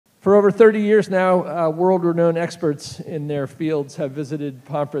For over 30 years now, world-renowned experts in their fields have visited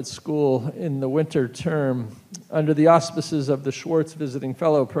Pomfret School in the winter term under the auspices of the Schwartz Visiting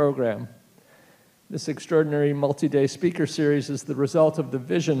Fellow Program. This extraordinary multi-day speaker series is the result of the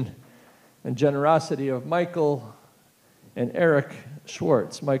vision and generosity of Michael and Eric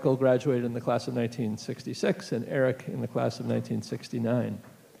Schwartz. Michael graduated in the class of 1966 and Eric in the class of 1969.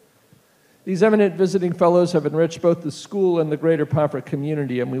 These eminent visiting fellows have enriched both the school and the greater Pomfret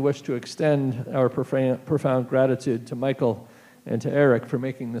community, and we wish to extend our profound gratitude to Michael and to Eric for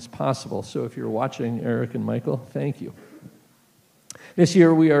making this possible. So if you're watching, Eric and Michael, thank you. This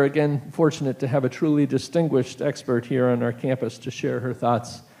year, we are again fortunate to have a truly distinguished expert here on our campus to share her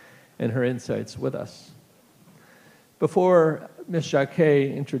thoughts and her insights with us. Before Ms.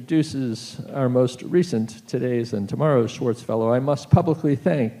 Jacquet introduces our most recent today's and tomorrow's Schwartz Fellow, I must publicly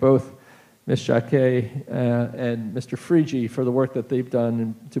thank both Ms. Jacquet and Mr. Frigi for the work that they've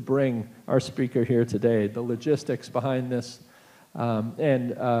done to bring our speaker here today, the logistics behind this,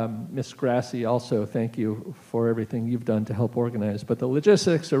 and Ms. Grassi also, thank you for everything you've done to help organize. But the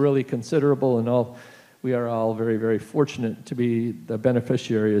logistics are really considerable, and we are all very, very fortunate to be the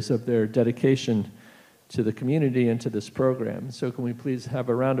beneficiaries of their dedication to the community and to this program. So can we please have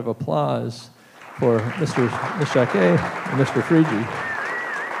a round of applause for Ms. Jacquet and Mr. Frigi.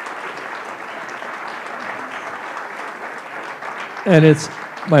 And it's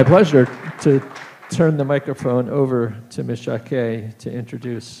my pleasure to turn the microphone over to Ms. Jacquet to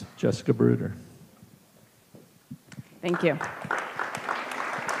introduce Jessica Bruder. Thank you.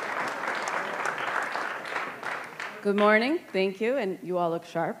 Good morning. Thank you, and you all look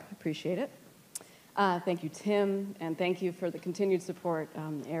sharp. Appreciate it. Thank you, Tim, and thank you for the continued support,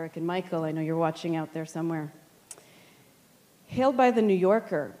 Eric and Michael. I know you're watching out there somewhere. Hailed by The New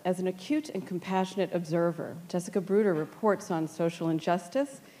Yorker as an acute and compassionate observer, Jessica Bruder reports on social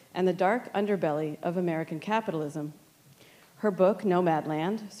injustice and the dark underbelly of American capitalism. Her book,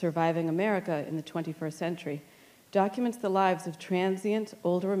 Nomadland: Surviving America in the 21st Century, documents the lives of transient,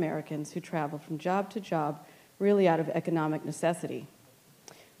 older Americans who travel from job to job, really out of economic necessity.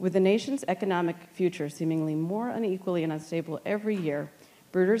 With the nation's economic future seemingly more unequally and unstable every year,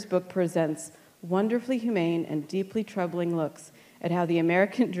 Bruder's book presents wonderfully humane and deeply troubling looks at how the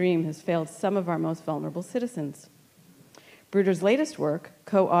American dream has failed some of our most vulnerable citizens. Bruder's latest work,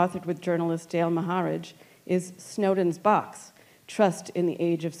 co-authored with journalist Dale Maharaj, is Snowden's Box: Trust in the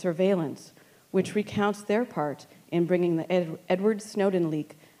Age of Surveillance, which recounts their part in bringing the Edward Snowden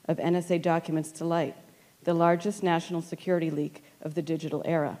leak of NSA documents to light, the largest national security leak of the digital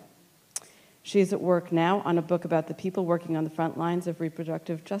era. She is at work now on a book about the people working on the front lines of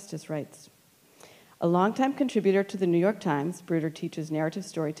reproductive justice rights. A longtime contributor to the New York Times, Bruder teaches narrative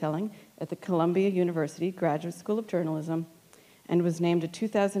storytelling at the Columbia University Graduate School of Journalism and was named a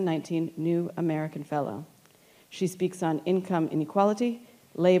 2019 New American Fellow. She speaks on income inequality,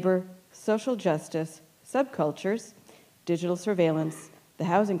 labor, social justice, subcultures, digital surveillance, the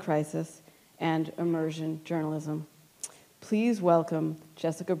housing crisis, and immersion journalism. Please welcome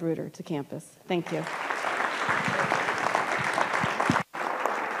Jessica Bruder to campus. Thank you.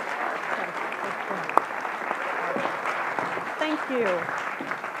 Thank you.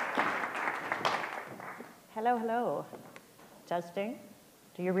 Hello, hello. Testing.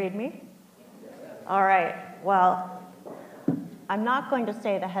 Do you read me? All right. Well, I'm not going to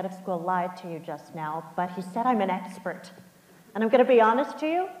say the head of school lied to you just now, but he said I'm an expert. And I'm going to be honest to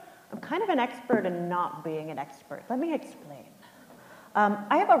you, I'm kind of an expert in not being an expert. Let me explain.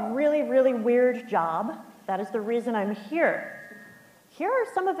 I have a really, really weird job. That is the reason I'm here. Here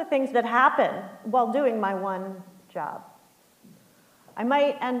are some of the things that happen while doing my one job. I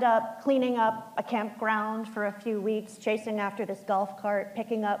might end up cleaning up a campground for a few weeks, chasing after this golf cart,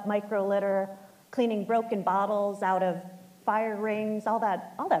 picking up micro litter, cleaning broken bottles out of fire rings, all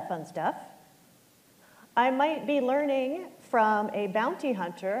that fun stuff. I might be learning from a bounty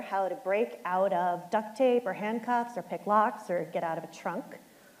hunter how to break out of duct tape or handcuffs or pick locks or get out of a trunk.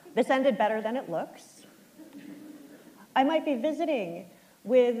 This ended better than it looks. I might be visiting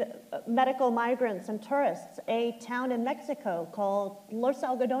with medical migrants and tourists, a town in Mexico called Los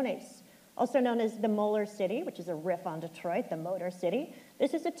Algodones, also known as the Molar City, which is a riff on Detroit, the Motor City.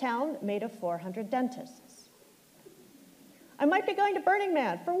 This is a town made of 400 dentists. I might be going to Burning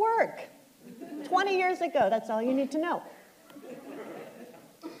Man for work. 20 years ago, that's all you need to know.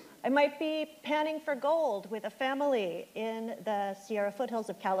 I might be panning for gold with a family in the Sierra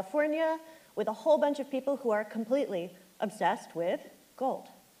foothills of California with a whole bunch of people who are completely obsessed with gold.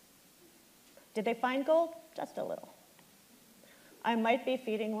 Did they find gold? Just a little. I might be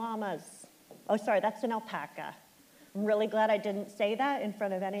feeding llamas. Oh, sorry, that's an alpaca. I'm really glad I didn't say that in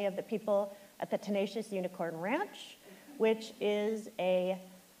front of any of the people at the Tenacious Unicorn Ranch, which is a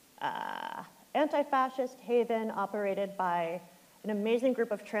anti-fascist haven operated by an amazing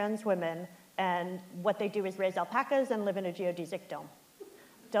group of trans women, and what they do is raise alpacas and live in a geodesic dome.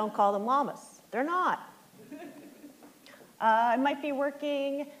 Don't call them llamas. They're not. I might be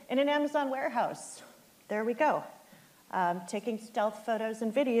working in an Amazon warehouse. There we go. Taking stealth photos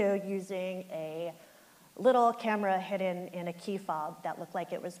and video using a little camera hidden in a key fob that looked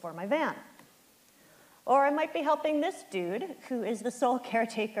like it was for my van. Or I might be helping this dude, who is the sole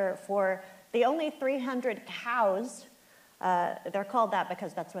caretaker for the only 300 cows. They're called that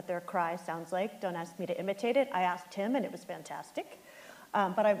because that's what their cry sounds like. Don't ask me to imitate it. I asked him, and it was fantastic.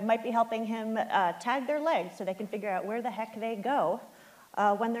 But I might be helping him tag their legs so they can figure out where the heck they go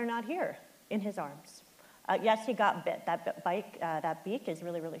when they're not here in his arms. Yes, he got bit. That beak is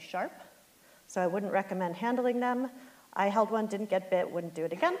really, really sharp, so I wouldn't recommend handling them. I held one, didn't get bit, wouldn't do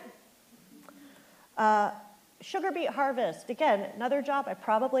it again. Sugar beet harvest, again, another job I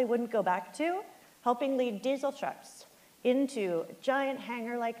probably wouldn't go back to, helping lead diesel trucks into a giant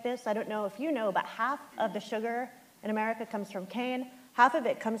hangar like this. I don't know if you know, but half of the sugar in America comes from cane. Half of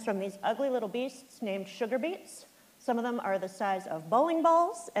it comes from these ugly little beasts named sugar beets. Some of them are the size of bowling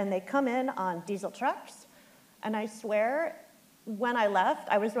balls, and they come in on diesel trucks. And I swear, when I left,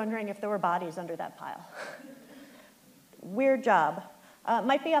 I was wondering if there were bodies under that pile. Weird job.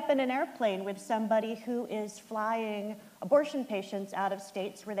 Might be up in an airplane with somebody who is flying abortion patients out of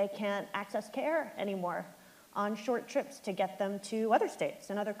states where they can't access care anymore on short trips to get them to other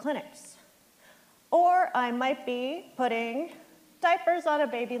states and other clinics. Or I might be putting diapers on a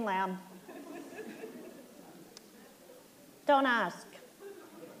baby lamb. Don't ask.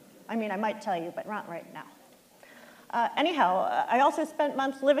 I mean, I might tell you, but not right now. Anyhow, I also spent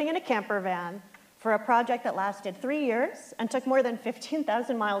months living in a camper van for a project that lasted 3 years and took more than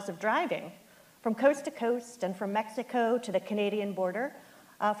 15,000 miles of driving from coast to coast and from Mexico to the Canadian border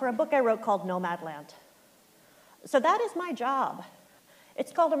for a book I wrote called Nomadland. So that is my job.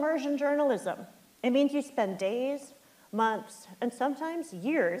 It's called immersion journalism. It means you spend days, months, and sometimes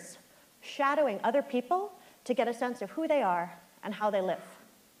years shadowing other people to get a sense of who they are and how they live.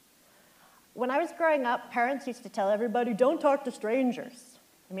 When I was growing up, parents used to tell everybody, don't talk to strangers.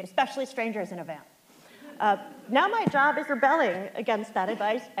 I mean, especially strangers in a van. Now my job is rebelling against that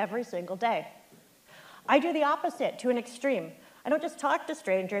advice every single day. I do the opposite to an extreme. I don't just talk to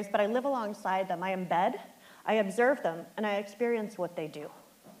strangers, but I live alongside them. I embed, I observe them, and I experience what they do.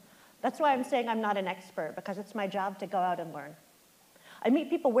 That's why I'm saying I'm not an expert, because it's my job to go out and learn. I meet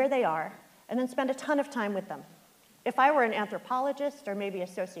people where they are, and then spend a ton of time with them. If I were an anthropologist or maybe a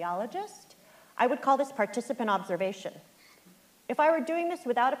sociologist, I would call this participant observation. If I were doing this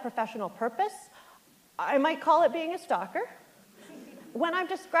without a professional purpose, I might call it being a stalker. When I'm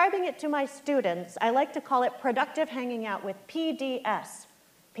describing it to my students, I like to call it productive hanging out with PDS,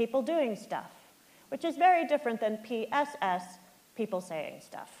 people doing stuff, which is very different than PSS, people saying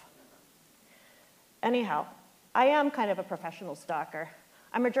stuff. Anyhow, I am kind of a professional stalker.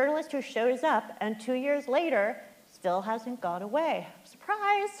 I'm a journalist who shows up and 2 years later still hasn't gone away.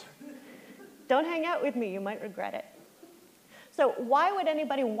 Surprise! Don't hang out with me, you might regret it. So why would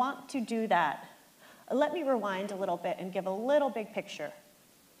anybody want to do that? Let me rewind a little bit and give a little big picture.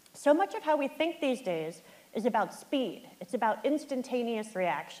 So much of how we think these days is about speed. It's about instantaneous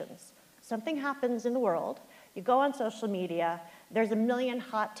reactions. Something happens in the world, you go on social media, there's a million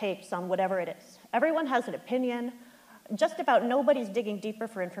hot takes on whatever it is. Everyone has an opinion. Just about nobody's digging deeper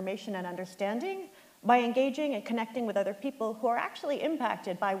for information and understanding by engaging and connecting with other people who are actually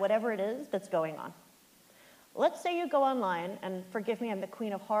impacted by whatever it is that's going on. Let's say you go online, and forgive me, I'm the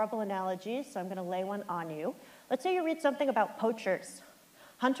queen of horrible analogies, so I'm going to lay one on you. Let's say you read something about poachers.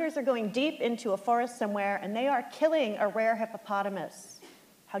 Hunters are going deep into a forest somewhere, and they are killing a rare hippopotamus.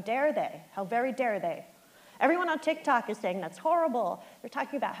 How dare they? How very dare they? Everyone on TikTok is saying that's horrible. They're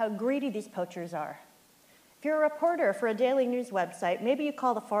talking about how greedy these poachers are. If you're a reporter for a daily news website, maybe you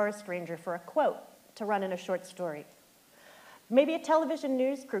call the forest ranger for a quote to run in a short story. Maybe a television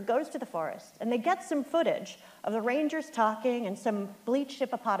news crew goes to the forest and they get some footage of the rangers talking and some bleached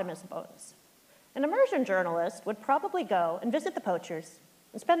hippopotamus bones. An immersion journalist would probably go and visit the poachers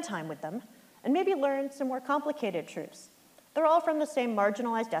and spend time with them and maybe learn some more complicated truths. They're all from the same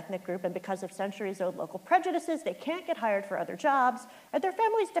marginalized ethnic group, and because of centuries-old local prejudices, they can't get hired for other jobs, and their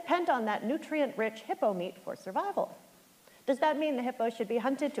families depend on that nutrient-rich hippo meat for survival. Does that mean the hippo should be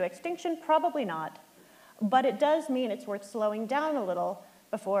hunted to extinction? Probably not. But it does mean it's worth slowing down a little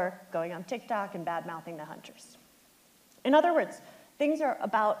before going on TikTok and bad-mouthing the hunters. In other words, Things are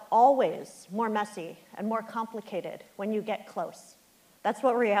about always more messy and more complicated when you get close. That's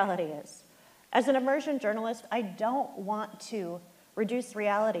what reality is. As an immersion journalist, I don't want to reduce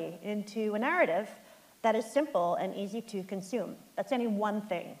reality into a narrative that is simple and easy to consume. That's any one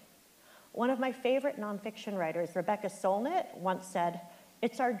thing. One of my favorite nonfiction writers, Rebecca Solnit, once said,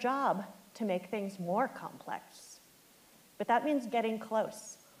 "It's our job to make things more complex." But that means getting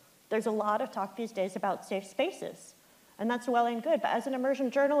close. There's a lot of talk these days about safe spaces, and that's well and good. But as an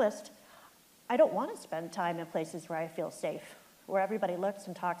immersion journalist, I don't want to spend time in places where I feel safe, where everybody looks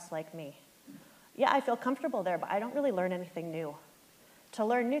and talks like me. Yeah, I feel comfortable there, but I don't really learn anything new. To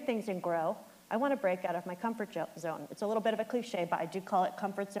learn new things and grow, I want to break out of my comfort zone. It's a little bit of a cliche, but I do call it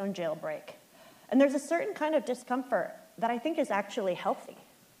comfort zone jailbreak. And there's a certain kind of discomfort that I think is actually healthy.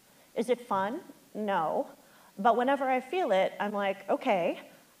 Is it fun? No. But whenever I feel it, I'm like, okay,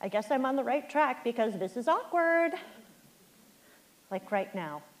 I guess I'm on the right track because this is awkward. Like right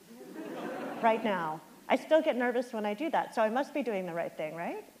now. Right now. I still get nervous when I do that, so I must be doing the right thing,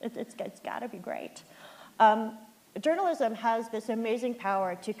 right? It's got to be great. Journalism has this amazing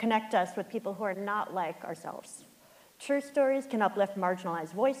power to connect us with people who are not like ourselves. True stories can uplift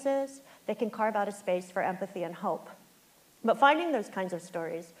marginalized voices. They can carve out a space for empathy and hope. But finding those kinds of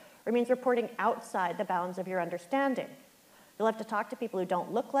stories means reporting outside the bounds of your understanding. You'll have to talk to people who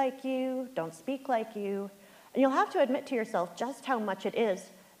don't look like you, don't speak like you, and you'll have to admit to yourself just how much it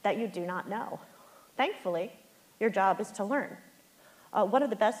is that you do not know. Thankfully, your job is to learn. One of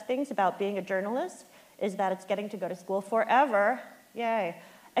the best things about being a journalist is that it's getting to go to school forever. Yay.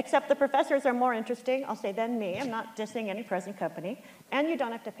 Except the professors are more interesting, I'll say, than me. I'm not dissing any present company. And you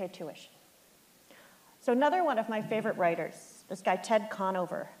don't have to pay tuition. So another one of my favorite writers, this guy Ted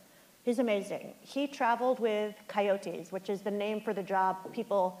Conover, he's amazing. He traveled with coyotes, which is the name for the job,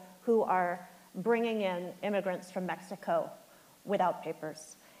 people who are bringing in immigrants from Mexico without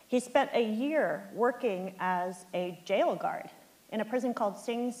papers. He spent a year working as a jail guard in a prison called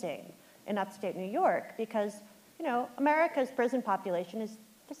Sing Sing in upstate New York because, you know, America's prison population is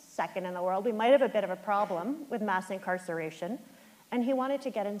the second in the world. We might have a bit of a problem with mass incarceration, and he wanted to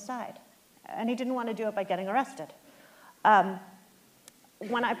get inside. And he didn't want to do it by getting arrested.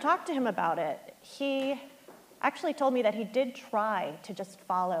 When I've talked to him about it, he actually told me that he did try to just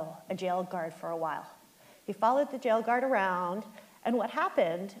follow a jail guard for a while. He followed the jail guard around, and what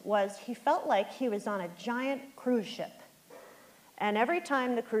happened was he felt like he was on a giant cruise ship. And every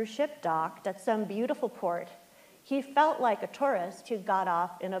time the cruise ship docked at some beautiful port, he felt like a tourist who got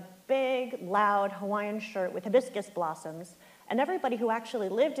off in a big, loud Hawaiian shirt with hibiscus blossoms, and everybody who actually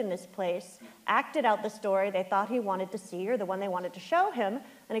lived in this place acted out the story they thought he wanted to see or the one they wanted to show him,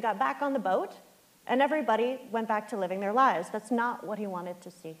 and he got back on the boat, and everybody went back to living their lives. That's not what he wanted to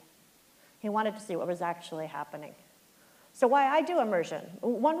see. He wanted to see what was actually happening. So why I do immersion?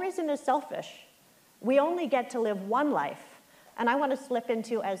 One reason is selfish. We only get to live one life, and I want to slip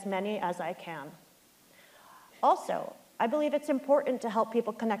into as many as I can. Also, I believe it's important to help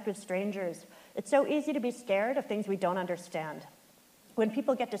people connect with strangers. It's so easy to be scared of things we don't understand. When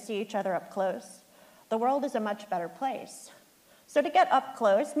people get to see each other up close, the world is a much better place. So to get up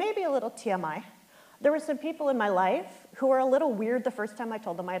close, maybe a little TMI, there were some people in my life who were a little weird the first time I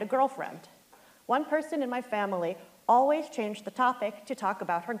told them I had a girlfriend. One person in my family always changed the topic to talk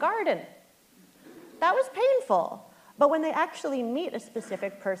about her garden. That was painful. But when they actually meet a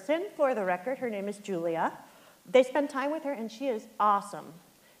specific person, for the record, her name is Julia, they spend time with her and she is awesome.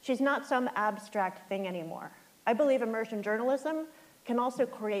 She's not some abstract thing anymore. I believe immersion journalism can also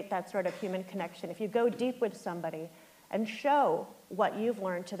create that sort of human connection. If you go deep with somebody and show what you've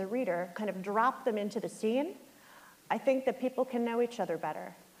learned to the reader, kind of drop them into the scene, I think that people can know each other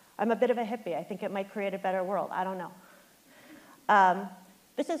better. I'm a bit of a hippie. I think it might create a better world. I don't know.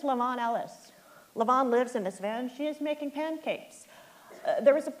 This is Lavon Ellis. Lavon lives in this van. She is making pancakes.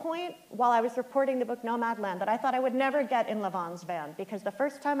 There was a point while I was reporting the book Nomadland that I thought I would never get in Lavon's van because the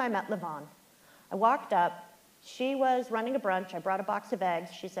first time I met Lavon, I walked up. She was running a brunch. I brought a box of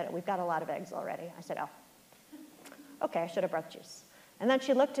eggs. She said, "We've got a lot of eggs already." I said, "Oh, okay, I should have brought juice." And then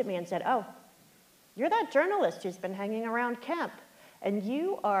she looked at me and said, "Oh, you're that journalist who's been hanging around camp, and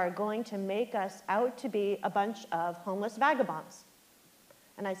you are going to make us out to be a bunch of homeless vagabonds."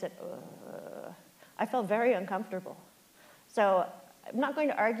 And I said, I felt very uncomfortable. So I'm not going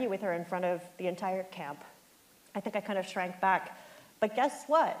to argue with her in front of the entire camp. I think I kind of shrank back. But guess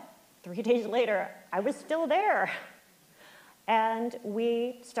what? 3 days later, I was still there. And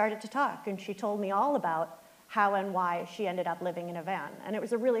we started to talk, and she told me all about how and why she ended up living in a van. And it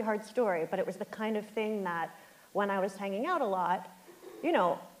was a really hard story, but it was the kind of thing that when I was hanging out a lot, you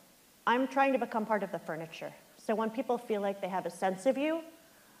know, I'm trying to become part of the furniture. So when people feel like they have a sense of you,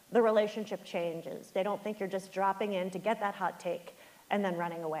 the relationship changes. They don't think you're just dropping in to get that hot take and then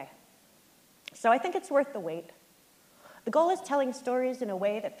running away. So I think it's worth the wait. The goal is telling stories in a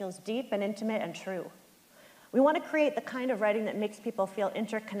way that feels deep and intimate and true. We want to create the kind of writing that makes people feel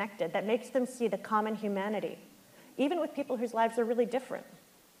interconnected, that makes them see the common humanity, even with people whose lives are really different.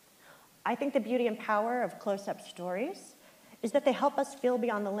 I think the beauty and power of close-up stories is that they help us feel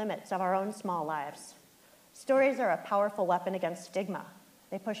beyond the limits of our own small lives. Stories are a powerful weapon against stigma.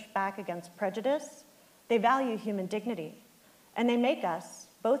 They push back against prejudice, they value human dignity, and they make us,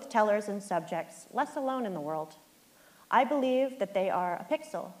 both tellers and subjects, less alone in the world. I believe that they are a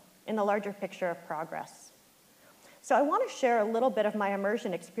pixel in the larger picture of progress. So I want to share a little bit of my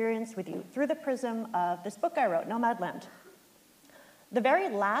immersion experience with you through the prism of this book I wrote, Nomadland. The very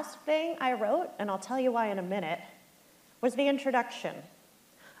last thing I wrote, and I'll tell you why in a minute, was the introduction.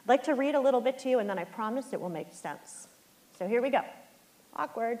 I'd like to read a little bit to you, and then I promise it will make sense. So here we go.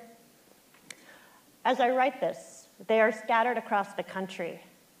 Awkward. As I write this, they are scattered across the country.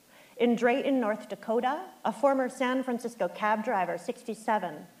 In Drayton, North Dakota, a former San Francisco cab driver,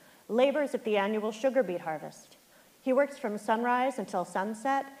 67, labors at the annual sugar beet harvest. He works from sunrise until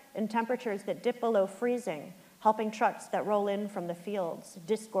sunset in temperatures that dip below freezing, helping trucks that roll in from the fields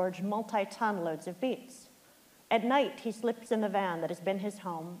disgorge multi-ton loads of beets. At night, he slips in the van that has been his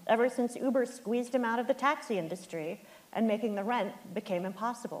home ever since Uber squeezed him out of the taxi industry and making the rent became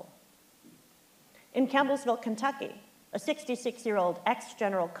impossible. In Campbellsville, Kentucky, a 66-year-old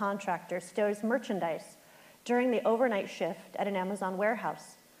ex-general contractor stows merchandise during the overnight shift at an Amazon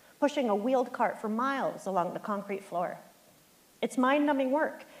warehouse, pushing a wheeled cart for miles along the concrete floor. It's mind-numbing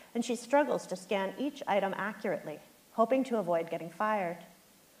work, and she struggles to scan each item accurately, hoping to avoid getting fired.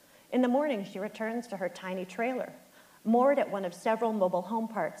 In the morning, she returns to her tiny trailer, moored at one of several mobile home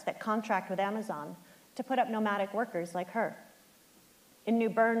parks that contract with Amazon to put up nomadic workers like her. In New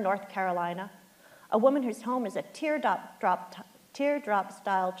Bern, North Carolina, a woman whose home is a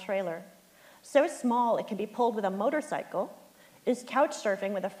teardrop-style trailer, so small it can be pulled with a motorcycle, is couch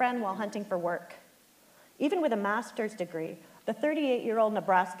surfing with a friend while hunting for work. Even with a master's degree, the 38-year-old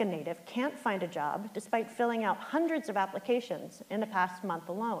Nebraska native can't find a job despite filling out hundreds of applications in the past month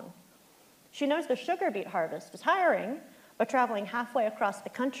alone. She knows the sugar beet harvest is hiring, but traveling halfway across the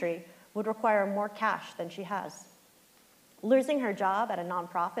country would require more cash than she has. Losing her job at a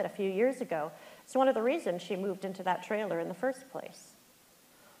nonprofit a few years ago is one of the reasons she moved into that trailer in the first place.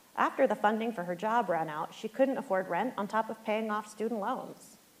 After the funding for her job ran out, she couldn't afford rent on top of paying off student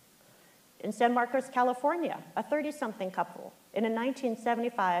loans. In San Marcos, California, a 30-something couple in a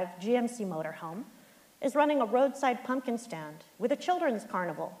 1975 GMC motorhome is running a roadside pumpkin stand with a children's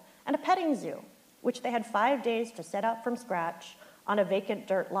carnival and a petting zoo, which they had 5 days to set up from scratch on a vacant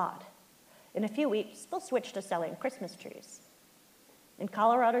dirt lot. In a few weeks, they'll switch to selling Christmas trees. In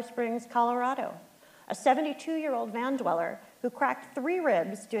Colorado Springs, Colorado, a 72-year-old van dweller who cracked 3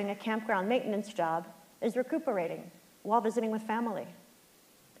 ribs doing a campground maintenance job is recuperating while visiting with family.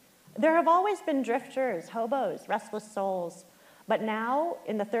 There have always been drifters, hobos, restless souls, but now,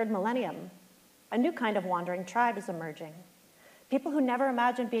 in the 3rd millennium, a new kind of wandering tribe is emerging. People who never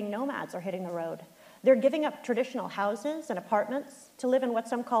imagined being nomads are hitting the road. They're giving up traditional houses and apartments to live in what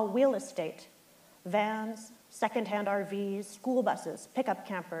some call wheel estate. Vans, secondhand RVs, school buses, pickup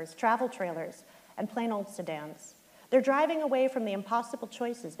campers, travel trailers, and plain old sedans. They're driving away from the impossible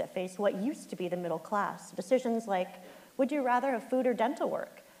choices that face what used to be the middle class. Decisions like, would you rather have food or dental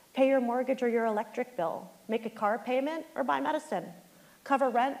work? Pay your mortgage or your electric bill? Make a car payment or buy medicine? Cover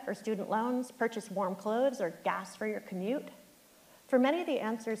rent or student loans? Purchase warm clothes or gas for your commute? For many, the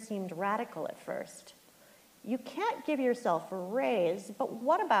answers seemed radical at first. You can't give yourself a raise, but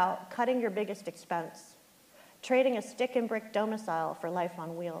what about cutting your biggest expense? Trading a stick and brick domicile for life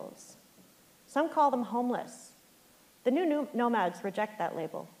on wheels. Some call them homeless. The new nomads reject that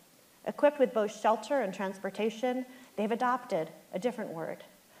label. Equipped with both shelter and transportation, they've adopted a different word.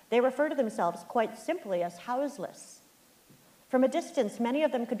 They refer to themselves quite simply as houseless. From a distance, many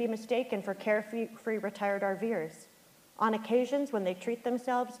of them could be mistaken for carefree retired RVers. On occasions, when they treat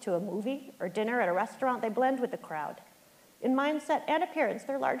themselves to a movie or dinner at a restaurant, they blend with the crowd. In mindset and appearance,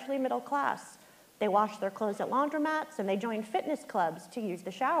 they're largely middle class. They wash their clothes at laundromats, and they join fitness clubs to use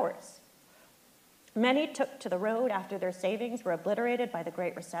the showers. Many took to the road after their savings were obliterated by the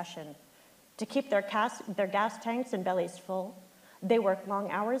Great Recession. To keep their gas tanks and bellies full, they work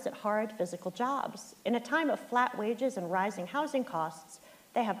long hours at hard physical jobs. In a time of flat wages and rising housing costs,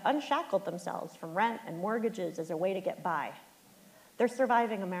 they have unshackled themselves from rent and mortgages as a way to get by. They're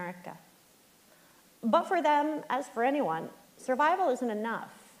surviving America. But for them, as for anyone, survival isn't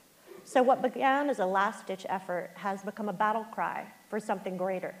enough. So what began as a last-ditch effort has become a battle cry for something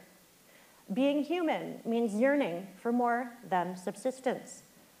greater. Being human means yearning for more than subsistence.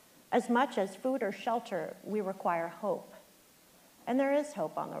 As much as food or shelter, we require hope. And there is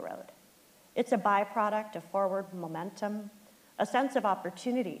hope on the road. It's a byproduct of forward momentum, a sense of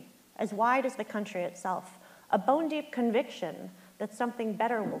opportunity, as wide as the country itself, a bone-deep conviction that something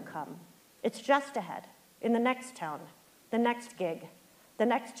better will come. It's just ahead, in the next town, the next gig, the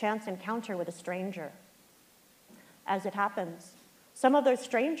next chance encounter with a stranger. As it happens, some of those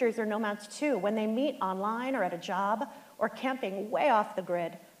strangers are nomads too. When they meet online or at a job or camping way off the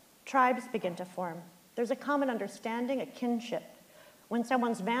grid, tribes begin to form. There's a common understanding, a kinship. When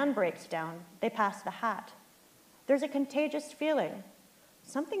someone's van breaks down, they pass the hat. There's a contagious feeling.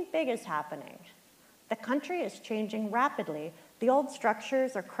 Something big is happening. The country is changing rapidly. The old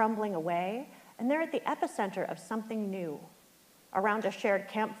structures are crumbling away, and they're at the epicenter of something new. Around a shared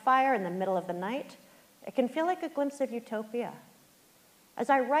campfire in the middle of the night, it can feel like a glimpse of utopia. As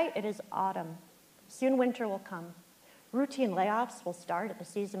I write, it is autumn. Soon winter will come. Routine layoffs will start at the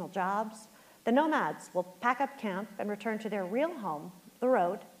seasonal jobs. The nomads will pack up camp and return to their real home, the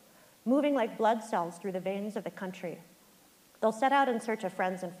road, moving like blood cells through the veins of the country. They'll set out in search of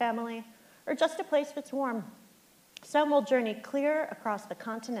friends and family, or just a place that's warm. Some will journey clear across the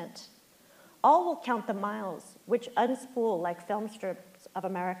continent. All will count the miles, which unspool like film strips of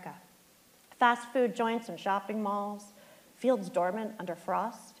America. Fast food joints and shopping malls, fields dormant under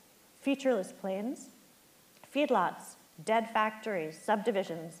frost, featureless plains, feedlots, dead factories,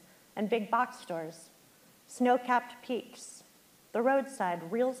 subdivisions, and big box stores, snow-capped peaks. The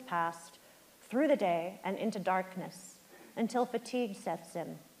roadside reels past through the day and into darkness until fatigue sets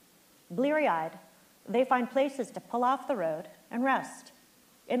in. Bleary-eyed, they find places to pull off the road and rest,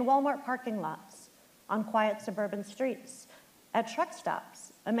 in Walmart parking lots, on quiet suburban streets, at truck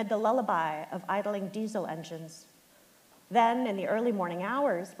stops amid the lullaby of idling diesel engines. Then, in the early morning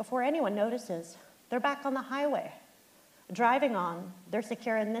hours, before anyone notices, they're back on the highway. Driving on, they're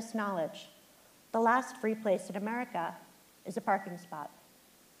secure in this knowledge: the last free place in America is a parking spot.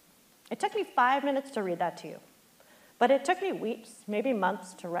 It took me 5 minutes to read that to you, but it took me weeks, maybe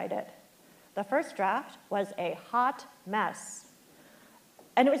months, to write it. The first draft was a hot mess.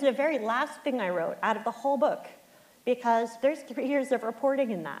 And it was the very last thing I wrote out of the whole book, because there's 3 years of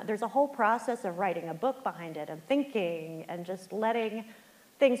reporting in that. There's a whole process of writing a book behind it and thinking and just letting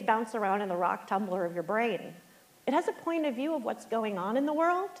things bounce around in the rock tumbler of your brain. It has a point of view of what's going on in the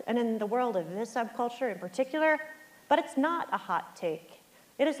world, and in the world of this subculture in particular, but it's not a hot take.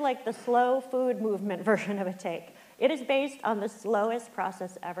 It is like the slow food movement version of a take. It is based on the slowest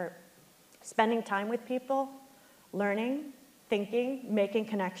process ever. Spending time with people, learning, thinking, making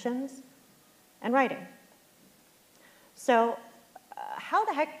connections, and writing. So how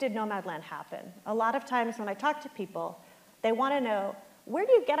the heck did Nomadland happen? A lot of times when I talk to people, they want to know, where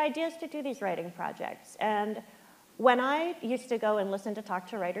do you get ideas to do these writing projects? And when I used to go and listen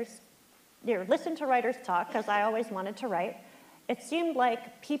to writers talk, because I always wanted to write, it seemed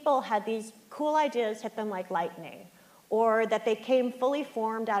like people had these cool ideas hit them like lightning, or that they came fully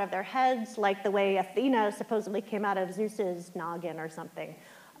formed out of their heads, like the way Athena supposedly came out of Zeus's noggin or something.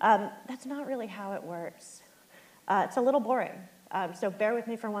 That's not really how it works. It's a little boring, so bear with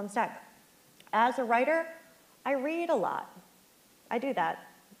me for 1 sec. As a writer, I read a lot. I do that.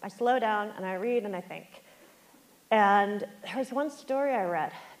 I slow down and I read and I think. And there was one story I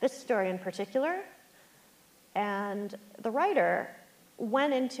read, this story in particular, and the writer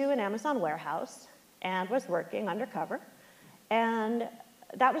went into an Amazon warehouse and was working undercover, and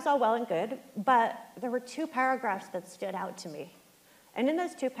that was all well and good, but there were 2 paragraphs that stood out to me. And in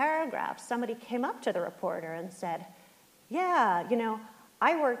those 2 paragraphs, somebody came up to the reporter and said, yeah,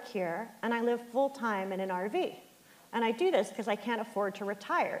 I work here and I live full-time in an RV, and I do this because I can't afford to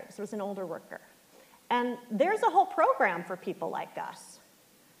retire. This was an older worker. And there's a whole program for people like us.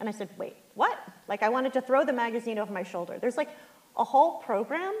 And I said, wait, what? Like, I wanted to throw the magazine over my shoulder. There's like a whole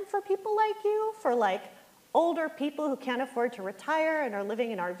program for people like you, for like older people who can't afford to retire and are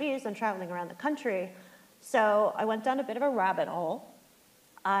living in RVs and traveling around the country. So I went down a bit of a rabbit hole.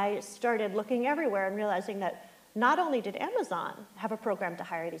 I started looking everywhere and realizing that not only did Amazon have a program to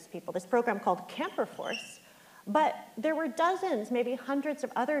hire these people, this program called Camper Force, but there were dozens, maybe hundreds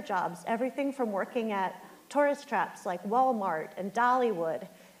of other jobs, everything from working at tourist traps like Walmart and Dollywood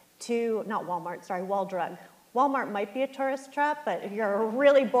to, not Walmart, sorry, Waldrug. Walmart might be a tourist trap, but if you're a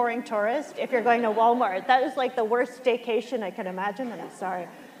really boring tourist, if you're going to Walmart, that is like the worst staycation I can imagine, and I'm sorry,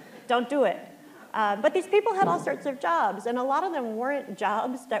 don't do it. But these people had all sorts of jobs, and a lot of them weren't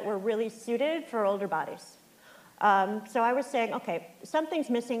jobs that were really suited for older bodies. So I was saying, okay, something's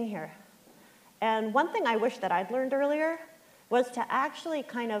missing here. And one thing I wish that I'd learned earlier was to actually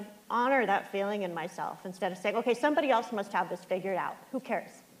kind of honor that feeling in myself instead of saying, okay, somebody else must have this figured out. Who cares?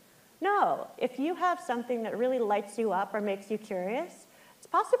 No, if you have something that really lights you up or makes you curious, it's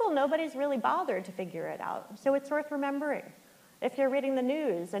possible nobody's really bothered to figure it out. So it's worth remembering. If you're reading the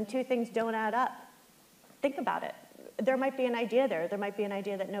news and two things don't add up, think about it. There might be an idea there. There might be an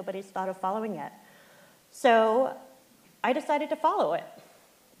idea that nobody's thought of following yet. So I decided to follow it.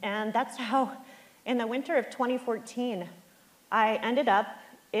 And that's how, in the winter of 2014, I ended up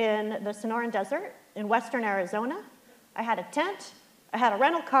in the Sonoran Desert in western Arizona. I had a tent. I had a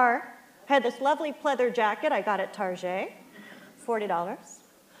rental car. I had this lovely pleather jacket I got at Target, $40.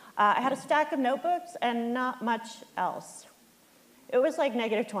 I had a stack of notebooks and not much else. It was like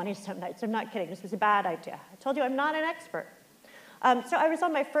 -20 some nights. I'm not kidding. This was a bad idea. I told you I'm not an expert. So I was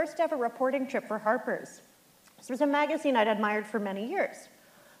on my first ever reporting trip for Harper's. This was a magazine I'd admired for many years.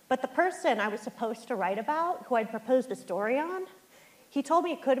 But the person I was supposed to write about, who I'd proposed a story on, he told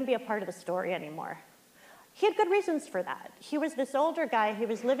me he couldn't be a part of the story anymore. He had good reasons for that. He was this older guy. He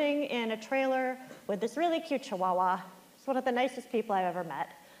was living in a trailer with this really cute chihuahua. He's one of the nicest people I've ever met.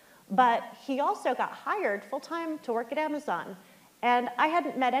 But he also got hired full-time to work at Amazon. And I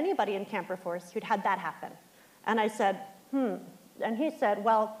hadn't met anybody in Camper Force who'd had that happen. And I said, And he said,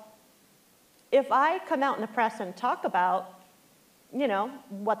 well, if I come out in the press and talk about,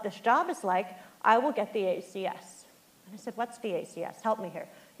 what this job is like, I will get the ACS. And I said, what's the ACS? Help me here.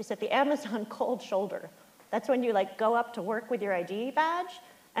 He said, the Amazon Cold Shoulder. That's when you go up to work with your ID badge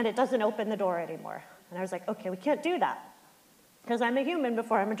and it doesn't open the door anymore. And I was like, okay, we can't do that because I'm a human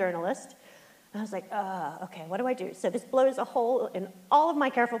before I'm a journalist. And I was like, okay, what do I do? So this blows a hole in all of my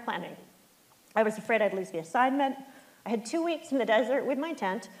careful planning. I was afraid I'd lose the assignment. I had 2 weeks in the desert with my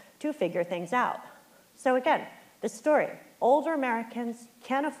tent to figure things out. So again, this story, older Americans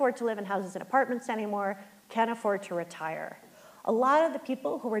can't afford to live in houses and apartments anymore, can't afford to retire. A lot of the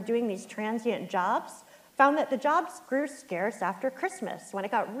people who were doing these transient jobs found that the jobs grew scarce after Christmas. When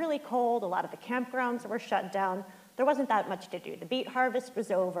it got really cold, a lot of the campgrounds were shut down. There wasn't that much to do. The beet harvest was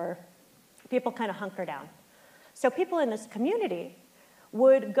over. People kind of hunker down. So people in this community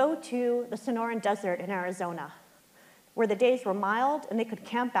would go to the Sonoran Desert in Arizona, where the days were mild and they could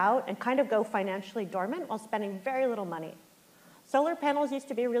camp out and kind of go financially dormant while spending very little money. Solar panels used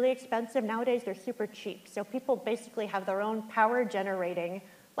to be really expensive. Nowadays, they're super cheap. So people basically have their own power-generating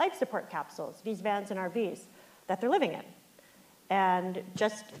life support capsules, these vans and RVs, that they're living in. And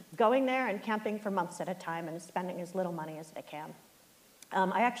just going there and camping for months at a time and spending as little money as they can.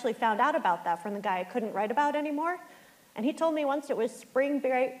 I actually found out about that from the guy I couldn't write about anymore. And he told me once it was spring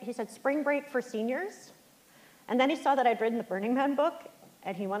break. He said, spring break for seniors. And then he saw that I'd written the Burning Man book,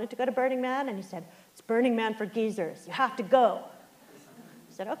 and he wanted to go to Burning Man, and he said, it's Burning Man for geezers. You have to go.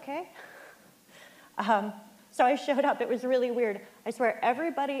 I said, okay. So I showed up. It was really weird. I swear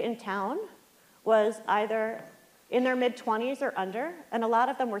everybody in town was either in their mid-20s or under, and a lot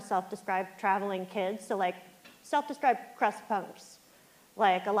of them were self-described traveling kids, so self-described crust punks.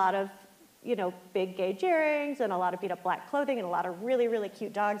 A lot of, big gauge earrings and a lot of beat-up black clothing and a lot of really, really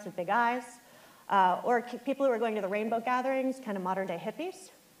cute dogs with big eyes. Or people who were going to the rainbow gatherings, kind of modern-day hippies.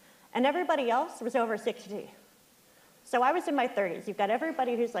 And everybody else was over 60. So I was in my 30s. You've got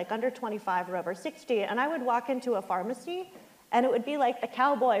everybody who's under 25 or over 60, and I would walk into a pharmacy, and it would be like the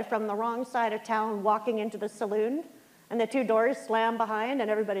cowboy from the wrong side of town walking into the saloon, and the two doors slam behind,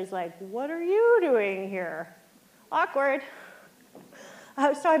 and everybody's like, what are you doing here? Awkward.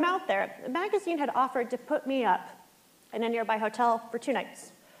 So I'm out there. The magazine had offered to put me up in a nearby hotel for 2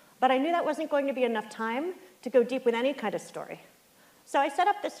 nights. But I knew that wasn't going to be enough time to go deep with any kind of story. So I set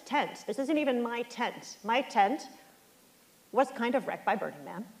up this tent. This isn't even my tent. My tent was kind of wrecked by Burning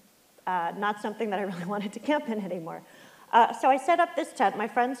Man, not something that I really wanted to camp in anymore. So I set up this tent, my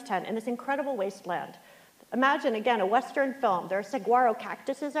friend's tent, in this incredible wasteland. Imagine, again, a Western film. There are saguaro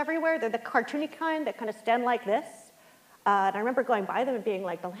cactuses everywhere. They're the cartoony kind that kind of stand like this. And I remember going by them and being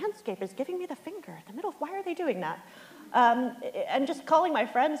like, the landscape is giving me the finger in the middle. Why are they doing that? And just calling my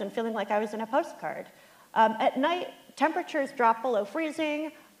friends and feeling like I was in a postcard. At night, temperatures dropped below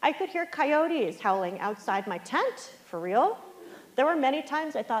freezing. I could hear coyotes howling outside my tent, for real. There were many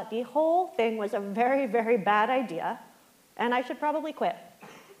times I thought the whole thing was a very, very bad idea, and I should probably quit.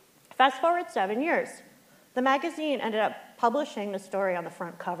 Fast forward 7 years. The magazine ended up publishing the story on the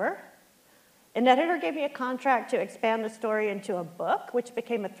front cover. An editor gave me a contract to expand the story into a book, which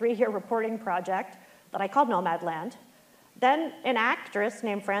became a 3-year reporting project that I called Nomadland. Then an actress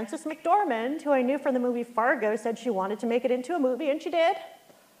named Frances McDormand, who I knew from the movie Fargo, said she wanted to make it into a movie, and she did.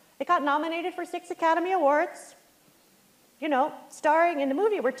 It got nominated for 6 Academy Awards. you know, starring in the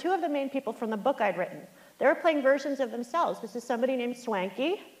movie were two of the main people from the book I'd written. They were playing versions of themselves. This is somebody named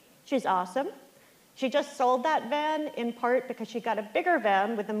Swanky. She's awesome. She just sold that van in part because she got a bigger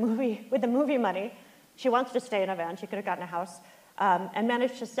van with the movie money. She wants to stay in a van. She could have gotten a house. And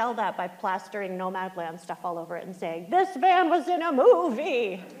managed to sell that by plastering Nomadland stuff all over it and saying, "This van was in a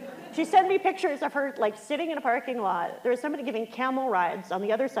movie." She sent me pictures of her like sitting in a parking lot. There was somebody giving camel rides on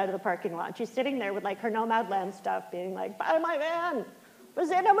the other side of the parking lot. She's sitting there with like her Nomadland stuff being like, "Buy my van, was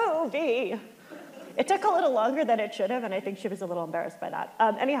in a movie." It took a little longer than it should have, and I think she was a little embarrassed by that.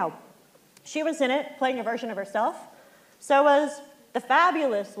 Anyhow, she was in it playing a version of herself. So was the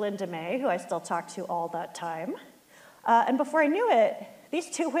fabulous Linda May, who I still talk to all that time. And before I knew it, these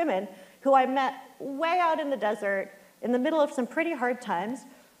two women, who I met way out in the desert, in the middle of some pretty hard times,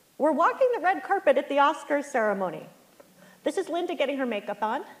 were walking the red carpet at the Oscars ceremony. This is Linda getting her makeup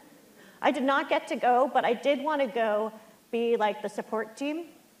on. I did not get to go, but I did want to go be like the support team.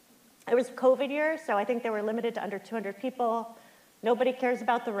 It was COVID year, so I think they were limited to under 200 people. Nobody cares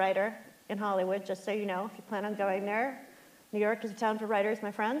about the writer in Hollywood, just so you know, if you plan on going there. New York is a town for writers,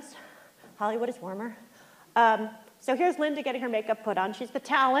 my friends. Hollywood is warmer. So here's Linda getting her makeup put on. She's the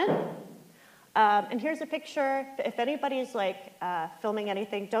talent. And here's a picture. If anybody's like filming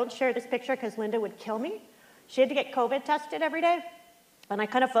anything, don't share this picture because Linda would kill me. She had to get COVID tested every day. And I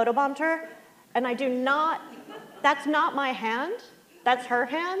kind of photobombed her. And I do not, that's not my hand. That's her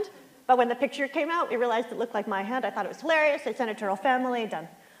hand. But when the picture came out, we realized it looked like my hand. I thought it was hilarious. I sent it to her whole family, done.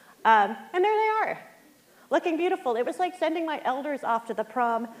 And there they are, looking beautiful. It was like sending my elders off to the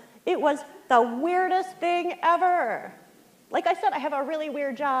prom. It was the weirdest thing ever. Like I said, I have a really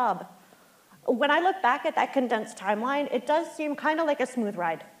weird job. When I look back at that condensed timeline, it does seem kind of like a smooth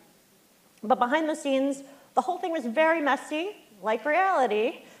ride. But behind the scenes, the whole thing was very messy, like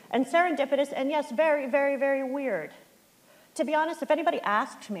reality, and serendipitous, and yes, very, very, very weird. To be honest, if anybody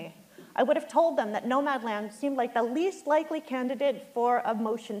asked me, I would have told them that Nomadland seemed like the least likely candidate for a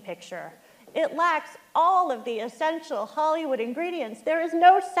motion picture. It lacks all of the essential Hollywood ingredients. There is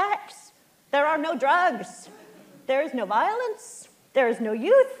no sex. There are no drugs. There is no violence. There is no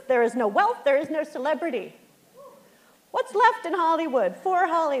youth. There is no wealth. There is no celebrity. What's left in Hollywood for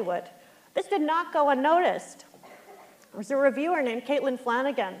Hollywood? This did not go unnoticed. There was a reviewer named Caitlin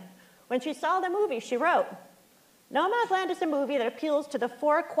Flanagan. When she saw the movie, she wrote, "Nomadland is a movie that appeals to the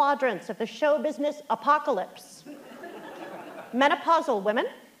 4 quadrants of the show business apocalypse. Menopausal women,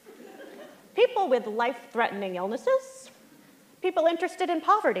 people with life-threatening illnesses, people interested in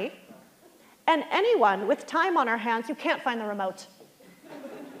poverty, and anyone with time on our hands who can't find the remote.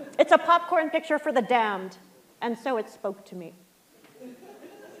 It's a popcorn picture for the damned," and so it spoke to me.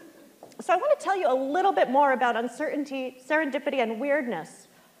 So I want to tell you a little bit more about uncertainty, serendipity, and weirdness,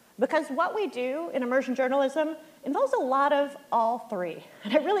 because what we do in immersion journalism involves a lot of all three,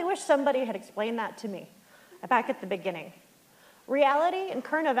 and I really wish somebody had explained that to me back at the beginning. Reality and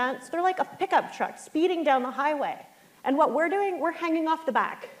current events, they're like a pickup truck speeding down the highway. And what we're doing, we're hanging off the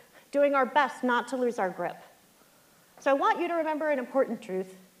back, doing our best not to lose our grip. So I want you to remember an important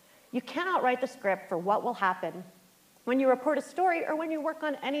truth. You cannot write the script for what will happen when you report a story or when you work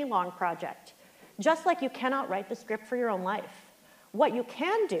on any long project, just like you cannot write the script for your own life. What you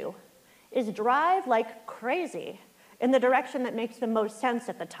can do is drive like crazy in the direction that makes the most sense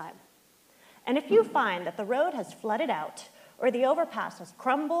at the time. And if you find that the road has flooded out, or the overpass has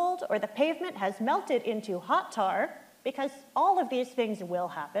crumbled, or the pavement has melted into hot tar, because all of these things will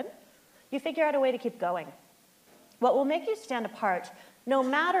happen, you figure out a way to keep going. What will make you stand apart, no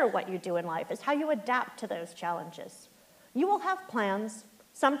matter what you do in life, is how you adapt to those challenges. You will have plans.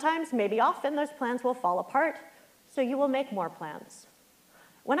 Sometimes, maybe often, those plans will fall apart, so you will make more plans.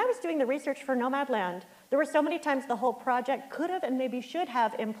 When I was doing the research for Nomadland, there were so many times the whole project could have and maybe should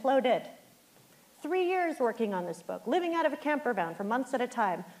have imploded. 3 years working on this book, living out of a camper van for months at a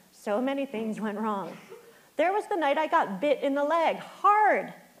time. So many things went wrong. There was the night I got bit in the leg,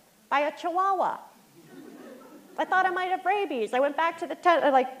 hard, by a chihuahua. I thought I might have rabies. I went back to the tent,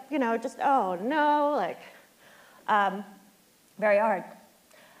 just, oh no, very hard.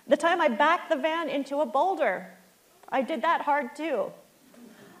 The time I backed the van into a boulder, I did that hard too.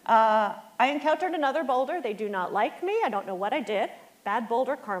 I encountered another boulder. They do not like me. I don't know what I did. Bad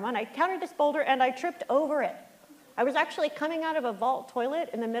boulder karma, and I encountered this boulder and I tripped over it. I was actually coming out of a vault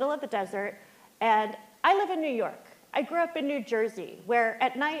toilet in the middle of the desert, and I live in New York. I grew up in New Jersey, where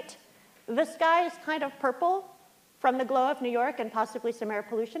at night the sky is kind of purple from the glow of New York and possibly some air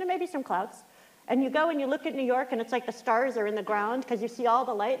pollution and maybe some clouds. And you go and you look at New York and it's like the stars are in the ground because you see all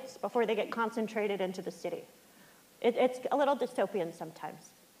the lights before they get concentrated into the city. It's a little dystopian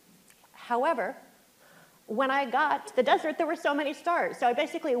sometimes. However, When I got to the desert, there were so many stars. So I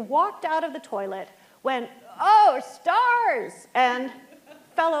basically walked out of the toilet, went, oh, stars, and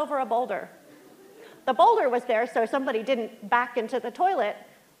fell over a boulder. The boulder was there so somebody didn't back into the toilet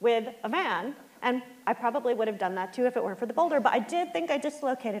with a van, and I probably would have done that too if it weren't for the boulder, but I did think I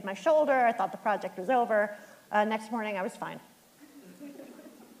dislocated my shoulder. I thought the project was over. Next morning, I was fine.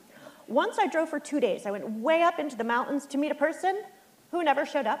 Once I drove for 2 days. I went way up into the mountains to meet a person who never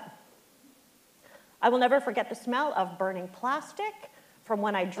showed up. I will never forget the smell of burning plastic from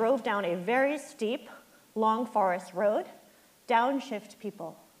when I drove down a very steep, long forest road. Downshift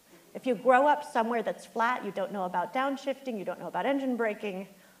people. If you grow up somewhere that's flat, you don't know about downshifting, you don't know about engine braking.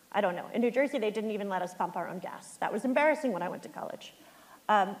 I don't know. In New Jersey, they didn't even let us pump our own gas. That was embarrassing when I went to college.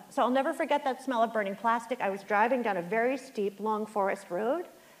 So I'll never forget that smell of burning plastic. I was driving down a very steep, long forest road,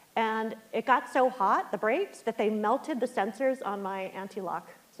 and it got so hot, the brakes, that they melted the sensors on my anti-lock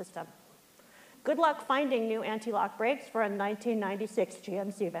system. Good luck finding new anti-lock brakes for a 1996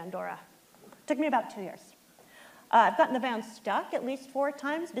 GMC Vandora. It took me about 2 years. I've gotten the van stuck at least 4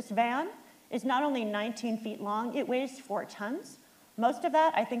 times. This van is not only 19 feet long, it weighs 4 tons. Most of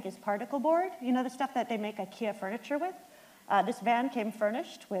that, I think, is particle board. You know, the stuff that they make IKEA furniture with? This van came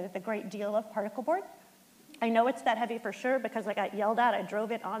furnished with a great deal of particle board. I know it's that heavy for sure because I got yelled at. I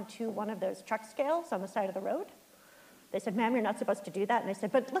drove it onto one of those truck scales on the side of the road. They said, ma'am, you're not supposed to do that. And I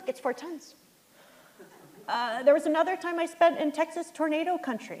said, but look, it's 4 tons. There was another time I spent in Texas tornado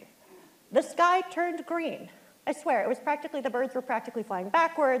country. The sky turned green. I swear, it was practically, the birds were practically flying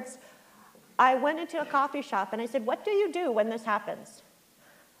backwards. I went into a coffee shop and I said, what do you do when this happens?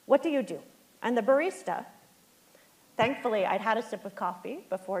 What do you do? And the barista, thankfully I'd had a sip of coffee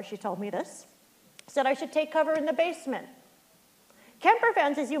before she told me this, said I should take cover in the basement. Camper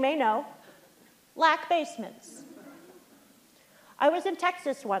vans, as you may know, lack basements. I was in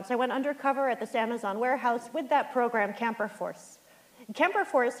Texas once. I went undercover at this Amazon warehouse with that program, Camper Force. Camper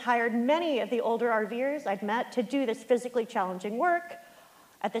Force hired many of the older RVers I'd met to do this physically challenging work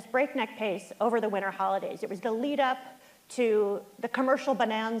at this breakneck pace over the winter holidays. It was the lead up to the commercial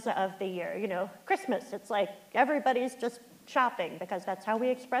bonanza of the year. You know, Christmas, it's like everybody's just shopping because that's how we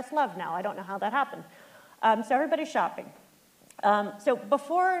express love now. I don't know how that happened. So everybody's shopping. So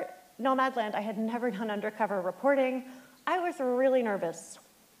before Nomadland, I had never done undercover reporting. I was really nervous.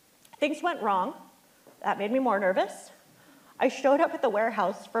 Things went wrong. That made me more nervous. I showed up at the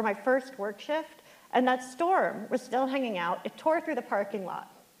warehouse for my first work shift, and that storm was still hanging out. It tore through the parking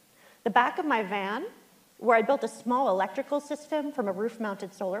lot. The back of my van, where I built a small electrical system from a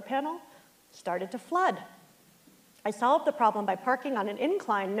roof-mounted solar panel, started to flood. I solved the problem by parking on an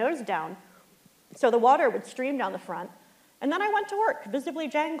incline nose down so the water would stream down the front, and then I went to work, visibly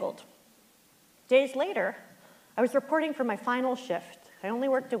jangled. Days later, I was reporting for my final shift. I only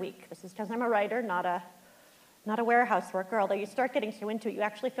worked a week. This is because I'm a writer, not a warehouse worker, although you start getting so into it, you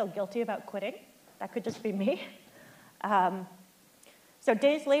actually feel guilty about quitting. That could just be me. So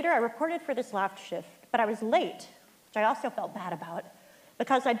days later, I reported for this last shift, but I was late, which I also felt bad about,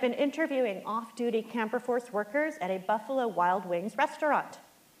 because I'd been interviewing off-duty Camper Force workers at a Buffalo Wild Wings restaurant.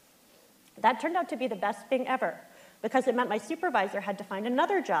 That turned out to be the best thing ever, because it meant my supervisor had to find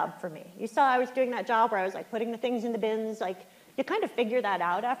another job for me. You saw I was doing that job where I was like putting the things in the bins, like you kind of figure that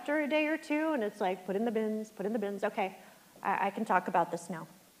out after a day or two, and it's like, put in the bins, okay, I can talk about this now.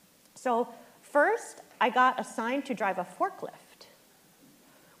 So first, I got assigned to drive a forklift,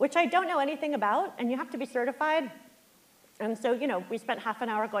 which I don't know anything about, and you have to be certified. And so, you know, we spent half an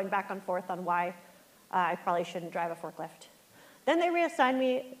hour going back and forth on why I probably shouldn't drive a forklift. Then they reassigned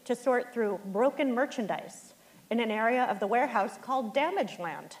me to sort through broken merchandise in an area of the warehouse called Damage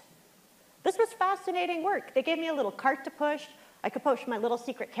Land. This was fascinating work. They gave me a little cart to push. I could push my little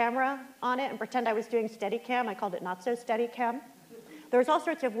secret camera on it and pretend I was doing Steadicam. I called it Not So Steadicam. There was all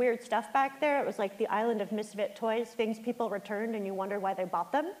sorts of weird stuff back there. It was like the island of misfit toys, things people returned and you wonder why they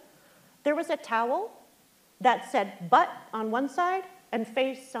bought them. There was a towel that said butt on one side and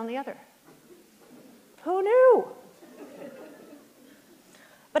face on the other. Who knew?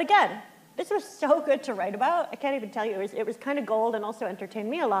 But again, this was so good to write about. I can't even tell you. It was kind of gold and also entertained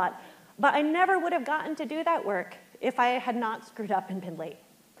me a lot. But I never would have gotten to do that work if I had not screwed up and been late.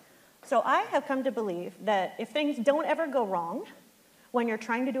 So I have come to believe that if things don't ever go wrong when you're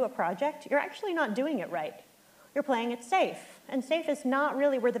trying to do a project, you're actually not doing it right. You're playing it safe. And safe is not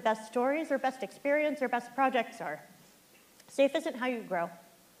really where the best stories or best experience or best projects are. Safe isn't how you grow.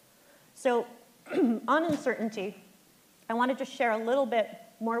 So on uncertainty, I want to just share a little bit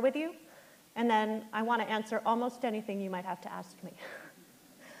more with you, and then I want to answer almost anything you might have to ask me.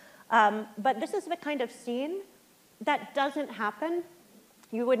 But this is the kind of scene that doesn't happen.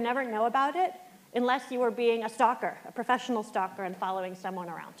 You would never know about it unless you were being a stalker, a professional stalker, and following someone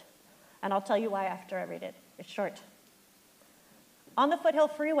around. And I'll tell you why after I read it. It's short. On the Foothill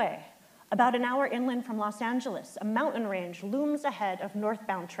Freeway, about an hour inland from Los Angeles, a mountain range looms ahead of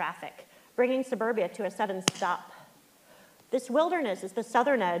northbound traffic, bringing suburbia to a sudden stop. This wilderness is the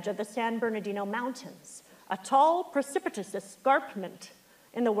southern edge of the San Bernardino Mountains, a tall, precipitous escarpment,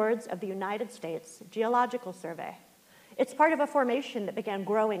 in the words of the United States Geological Survey. It's part of a formation that began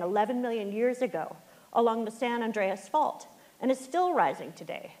growing 11 million years ago along the San Andreas Fault and is still rising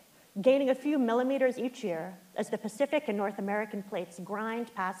today, gaining a few millimeters each year as the Pacific and North American plates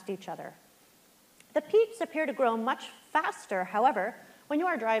grind past each other. The peaks appear to grow much faster, however, when you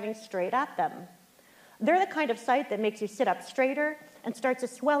are driving straight at them. They're the kind of sight that makes you sit up straighter and starts a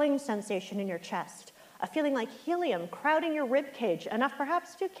swelling sensation in your chest, a feeling like helium crowding your rib cage, enough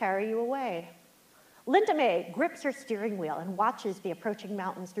perhaps to carry you away. Linda May grips her steering wheel and watches the approaching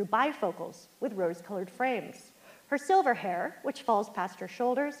mountains through bifocals with rose-colored frames. Her silver hair, which falls past her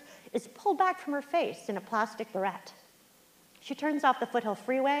shoulders, is pulled back from her face in a plastic barrette. She turns off the Foothill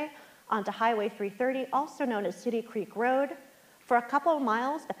Freeway onto Highway 330, also known as City Creek Road. For a couple of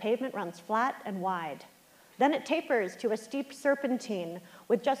miles, the pavement runs flat and wide. Then it tapers to a steep serpentine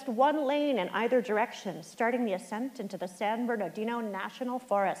with just one lane in either direction, starting the ascent into the San Bernardino National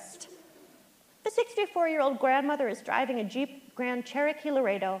Forest. The 64-year-old grandmother is driving a Jeep Grand Cherokee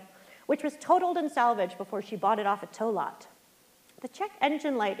Laredo, which was totaled and salvaged before she bought it off a tow lot. The check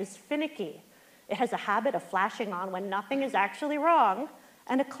engine light is finicky. It has a habit of flashing on when nothing is actually wrong,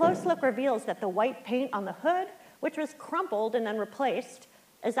 and a close look reveals that the white paint on the hood, which was crumpled and then replaced,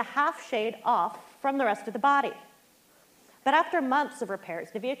 is a half shade off from the rest of the body. But after months of repairs,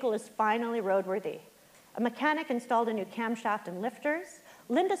 the vehicle is finally roadworthy. A mechanic installed a new camshaft and lifters.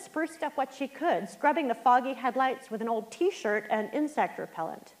 Linda spruced up what she could, scrubbing the foggy headlights with an old t-shirt and insect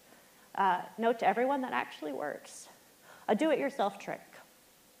repellent. Note to everyone, that actually works. A do-it-yourself trick.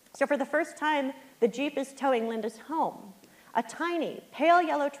 So for the first time, the Jeep is towing Linda's home, a tiny, pale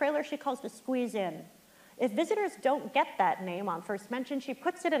yellow trailer she calls the Squeeze In. If visitors don't get that name on first mention, she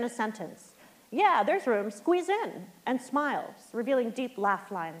puts it in a sentence. Yeah, there's room, squeeze in, and smiles, revealing deep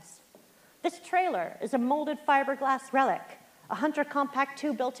laugh lines. This trailer is a molded fiberglass relic, a Hunter Compact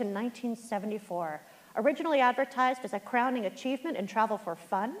 2 built in 1974, originally advertised as a crowning achievement in travel for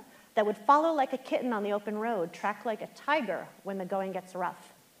fun that would follow like a kitten on the open road, track like a tiger when the going gets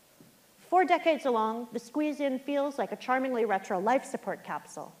rough. 4 decades along, the Squeeze In feels like a charmingly retro life support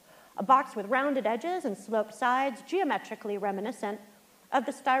capsule, a box with rounded edges and sloped sides, geometrically reminiscent of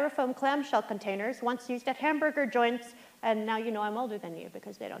the styrofoam clamshell containers once used at hamburger joints, and now you know I'm older than you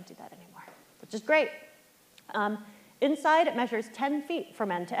because they don't do that anymore, which is great. Inside, it measures 10 feet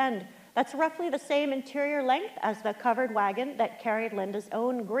from end to end. That's roughly the same interior length as the covered wagon that carried Linda's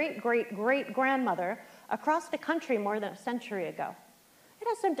own great-great-great-grandmother across the country more than a century ago. It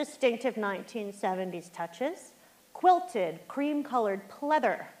has some distinctive 1970s touches, quilted, cream-colored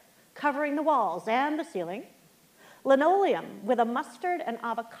pleather covering the walls and the ceiling, linoleum with a mustard and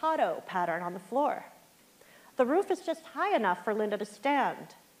avocado pattern on the floor. The roof is just high enough for Linda to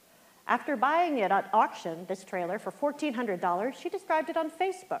stand. After buying it at auction, this trailer, for $1,400, she described it on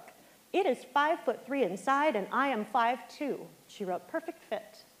Facebook. It is 5'3" inside, and I am 5'2". She wrote, perfect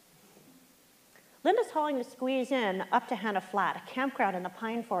fit. Linda's hauling the Squeeze In up to Hannah Flat, a campground in the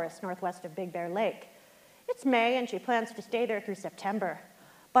pine forest northwest of Big Bear Lake. It's May, and she plans to stay there through September.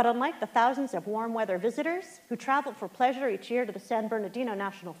 But unlike the thousands of warm weather visitors who travel for pleasure each year to the San Bernardino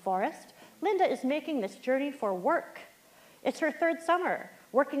National Forest, Linda is making this journey for work. It's her 3rd summer,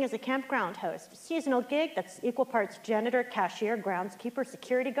 working as a campground host, a seasonal gig that's equal parts janitor, cashier, groundskeeper,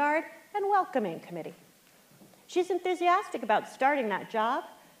 security guard, and welcoming committee. She's enthusiastic about starting that job,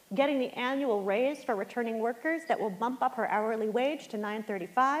 getting the annual raise for returning workers that will bump up her hourly wage to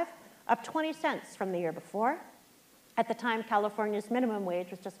 $9.35, up 20 cents from the year before. At the time, California's minimum wage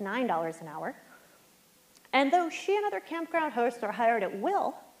was just $9 an hour. And though she and other campground hosts are hired at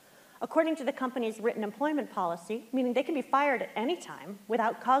will, according to the company's written employment policy, meaning they can be fired at any time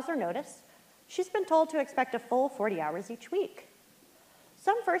without cause or notice, she's been told to expect a full 40 hours each week.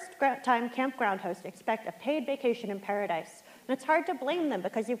 Some first-time campground hosts expect a paid vacation in paradise, and it's hard to blame them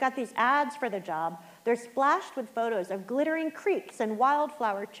because you've got these ads for the job. They're splashed with photos of glittering creeks and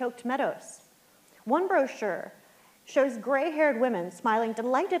wildflower-choked meadows. One brochure shows gray-haired women smiling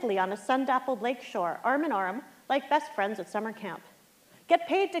delightedly on a sun-dappled lakeshore, arm in arm, like best friends at summer camp. Get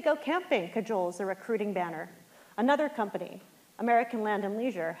paid to go camping, cajoles a recruiting banner. Another company, American Land and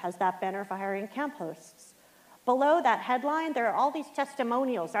Leisure, has that banner for hiring camp hosts. Below that headline, there are all these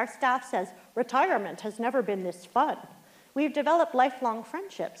testimonials. Our staff says, retirement has never been this fun. We've developed lifelong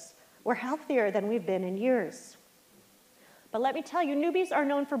friendships. We're healthier than we've been in years. But let me tell you, newbies are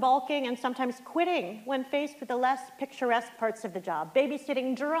known for balking and sometimes quitting when faced with the less picturesque parts of the job.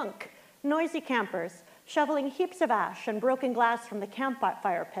 Babysitting drunk, noisy campers, shoveling heaps of ash and broken glass from the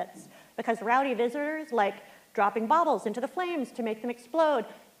campfire pits because rowdy visitors like dropping bottles into the flames to make them explode.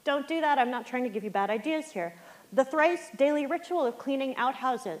 Don't do that, I'm not trying to give you bad ideas here. The thrice daily ritual of cleaning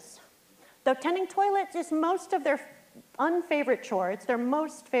outhouses. Though tending toilets is most of their unfavorite chore, it's their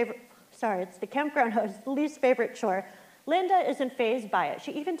most favorite, it's the campground host's least favorite chore, Linda isn't fazed by it.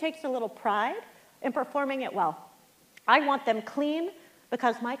 She even takes a little pride in performing it well. I want them clean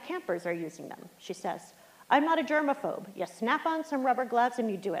because my campers are using them, she says. I'm not a germaphobe. You snap on some rubber gloves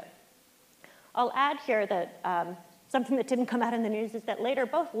and you do it. I'll add here that something that didn't come out in the news is that later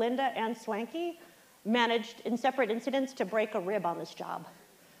both Linda and Swanky managed in separate incidents to break a rib on this job.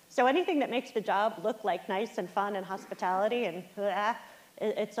 So anything that makes the job look like nice and fun and hospitality and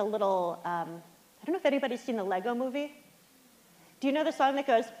it's a little, I don't know if anybody's seen the Lego movie. Do you know the song that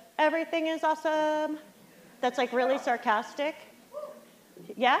goes, everything is awesome? That's like really sarcastic.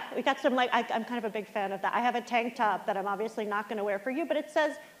 Yeah, we got some I'm kind of a big fan of that. I have a tank top that I'm obviously not gonna wear for you, but it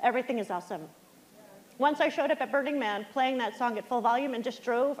says, everything is awesome. Once I showed up at Burning Man playing that song at full volume and just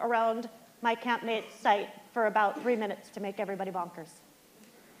drove around my campmate's site for about 3 minutes to make everybody bonkers.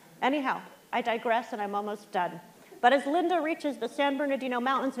 Anyhow, I digress and I'm almost done. But as Linda reaches the San Bernardino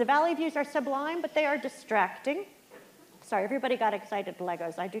Mountains, the valley views are sublime, but they are distracting. Sorry, everybody got excited for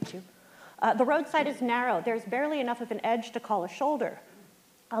Legos, I do too. The roadside is narrow. There's barely enough of an edge to call a shoulder.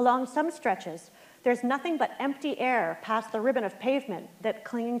 Along some stretches, there's nothing but empty air past the ribbon of pavement that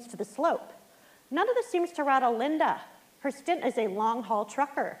clings to the slope. None of this seems to rattle Linda. Her stint as a long-haul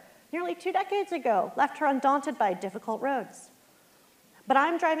trucker nearly 2 decades ago left her undaunted by difficult roads. But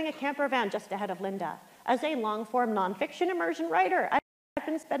I'm driving a camper van just ahead of Linda. As a long-form nonfiction immersion writer, I've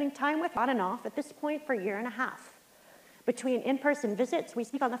been spending time with her on and off at this point for 1.5 years. Between in-person visits, we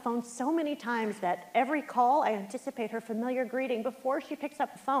speak on the phone so many times that every call, I anticipate her familiar greeting before she picks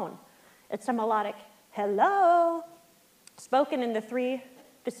up the phone. It's a melodic, hello, spoken in this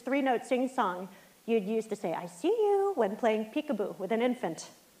 3-note sing-song you'd use to say, I see you, when playing peekaboo with an infant.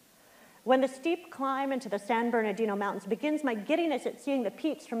 When the steep climb into the San Bernardino Mountains begins, my giddiness at seeing the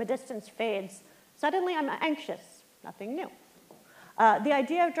peaks from a distance fades. Suddenly, I'm anxious. Nothing new. The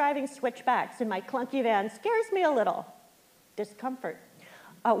idea of driving switchbacks in my clunky van scares me a little. Discomfort.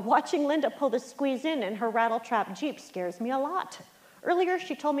 Watching Linda pull the squeeze in her rattle-trap Jeep scares me a lot. Earlier,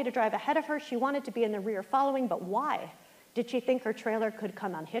 she told me to drive ahead of her. She wanted to be in the rear following, but why? Did she think her trailer could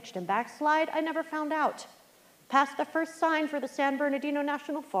come unhitched and backslide? I never found out. Past the first sign for the San Bernardino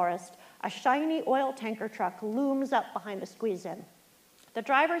National Forest, a shiny oil tanker truck looms up behind the squeeze-in. The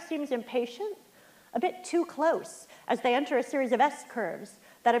driver seems impatient, a bit too close, as they enter a series of S-curves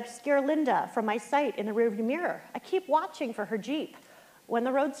that obscure Linda from my sight in the rearview mirror. I keep watching for her Jeep. When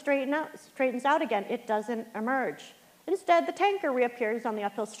the road straightens out again, it doesn't emerge. Instead, the tanker reappears on the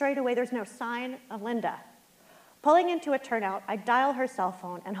uphill straightaway. There's no sign of Linda. Pulling into a turnout, I dial her cell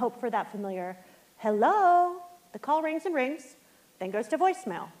phone and hope for that familiar, hello. The call rings and rings, then goes to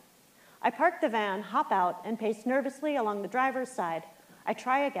voicemail. I park the van, hop out, and pace nervously along the driver's side. I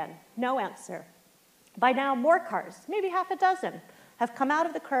try again, no answer. By now, more cars, maybe half a dozen, have come out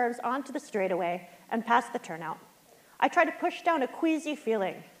of the curves onto the straightaway and past the turnout. I try to push down a queasy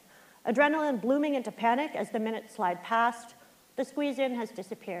feeling, adrenaline blooming into panic as the minutes slide past. The squeeze-in has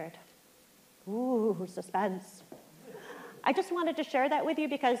disappeared. Ooh, suspense. I just wanted to share that with you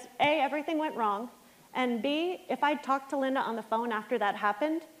because A, everything went wrong, and B, if I'd talked to Linda on the phone after that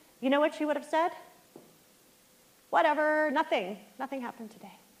happened, you know what she would have said? Whatever, nothing happened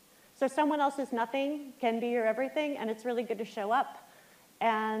today. So someone else's nothing can be your everything, and it's really good to show up.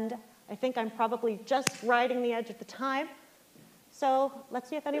 And I think I'm probably just riding the edge of the time. So let's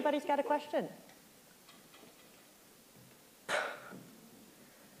see if anybody's got a question.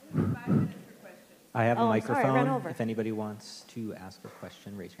 I have a I'm sorry, I ran microphone. over. If anybody wants to ask a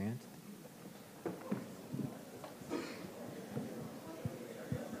question, raise your hand.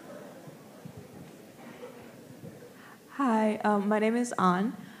 Hi, my name is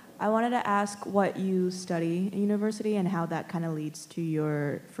An. I wanted to ask what you study in university and how that kind of leads to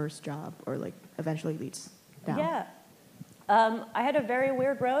your first job or like eventually leads down. Yeah. I had a very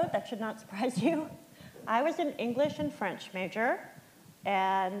weird road. That should not surprise you. I was an English and French major,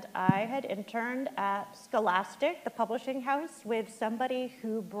 and I had interned at Scholastic, the publishing house, with somebody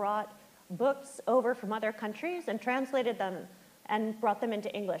who brought books over from other countries and translated them and brought them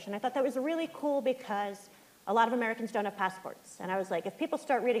into English. And I thought that was really cool because a lot of Americans don't have passports. And I was like, if people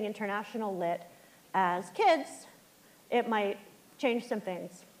start reading international lit as kids, it might change some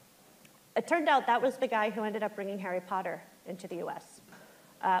things. It turned out that was the guy who ended up bringing Harry Potter into the US.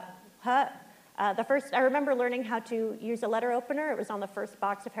 I remember learning how to use a letter opener. It was on the first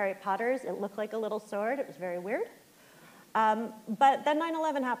box of Harry Potter's. It looked like a little sword. It was very weird. But then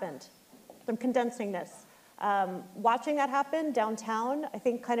 9/11 happened. I'm condensing this. Watching that happen downtown, I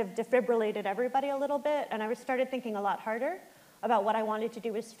think kind of defibrillated everybody a little bit, and I started thinking a lot harder about what I wanted to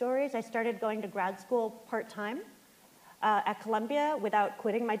do with stories. I started going to grad school part-time at Columbia without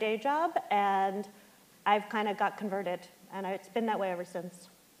quitting my day job, and I've kind of got converted, and it's been that way ever since.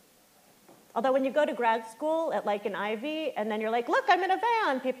 Although when you go to grad school at like an Ivy, and then you're like, look, I'm in a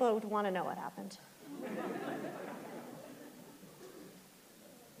van, people would want to know what happened.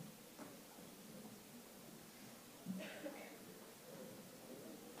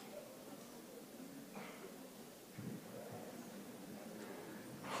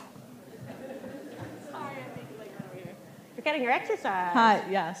 You're getting your exercise. Hi,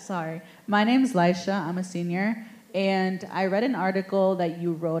 yeah, sorry. My name's Laisha. I'm a senior. And I read an article that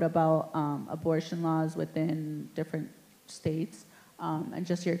you wrote about abortion laws within different states and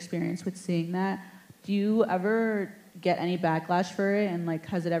just your experience with seeing that. Do you ever get any backlash for it? And like,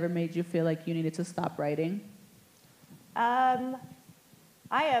 has it ever made you feel like you needed to stop writing? I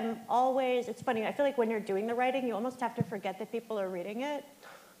am always, it's funny, I feel like when you're doing the writing, you almost have to forget that people are reading it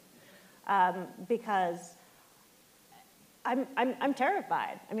because I'm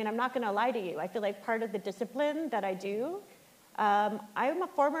terrified. I mean, I'm not going to lie to you. I feel like part of the discipline that I do, I'm a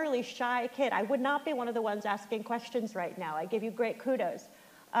formerly shy kid. I would not be one of the ones asking questions right now. I give you great kudos.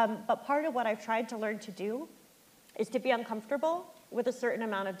 But part of what I've tried to learn to do is to be uncomfortable with a certain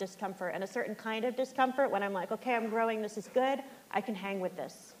amount of discomfort and a certain kind of discomfort when I'm like, okay, I'm growing, this is good, I can hang with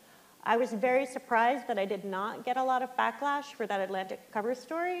this. I was very surprised that I did not get a lot of backlash for that Atlantic cover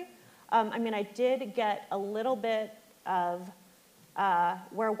story. I mean, I did get a little bit of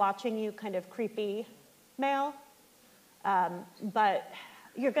we're watching you kind of creepy mail. But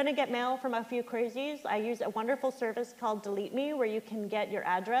you're going to get mail from a few crazies. I use a wonderful service called Delete Me where you can get your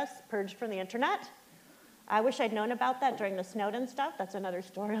address purged from the internet. I wish I'd known about that during the Snowden stuff. That's another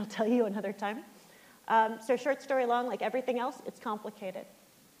story I'll tell you another time. So short story long, like everything else, it's complicated.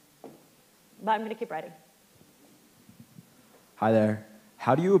 But I'm going to keep writing. Hi there.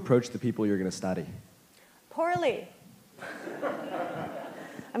 How do you approach the people you're going to study? Poorly.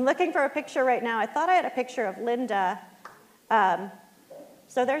 I'm looking for a picture right now. I thought I had a picture of Linda.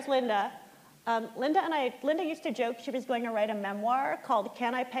 So there's Linda. Linda used to joke she was going to write a memoir called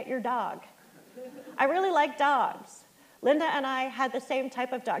Can I Pet Your Dog? I really like dogs. Linda and I had the same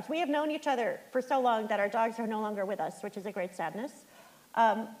type of dogs. We have known each other for so long that our dogs are no longer with us, which is a great sadness.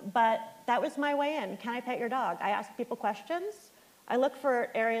 But that was my way in. Can I pet your dog? I ask people questions. I look for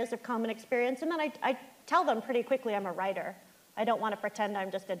areas of common experience, and then I tell them pretty quickly I'm a writer. I don't want to pretend I'm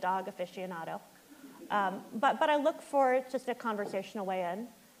just a dog aficionado. But I look for just a conversational way in,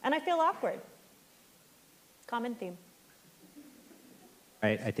 and I feel awkward. Common theme. All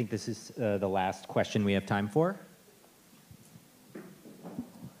right, I think this is the last question we have time for.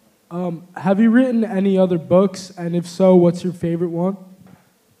 Have you written any other books? And if so, what's your favorite one?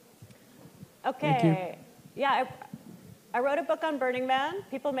 Okay. Yeah, I wrote a book on Burning Man.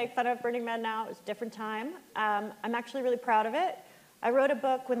 People make fun of Burning Man now. It was a different time. I'm actually really proud of it. I wrote a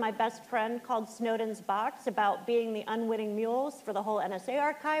book with my best friend called Snowden's Box about being the unwitting mules for the whole NSA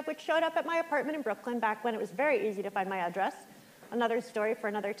archive, which showed up at my apartment in Brooklyn back when it was very easy to find my address. Another story for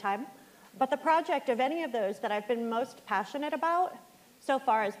another time. But the project of any of those that I've been most passionate about so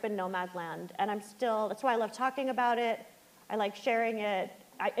far has been Nomadland. And that's why I love talking about it. I like sharing it.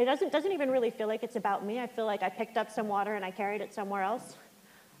 It doesn't even really feel like it's about me. I feel like I picked up some water and I carried it somewhere else.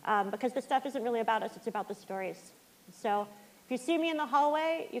 Because this stuff isn't really about us, it's about the stories. So if you see me in the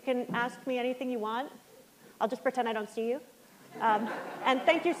hallway, you can ask me anything you want. I'll just pretend I don't see you. And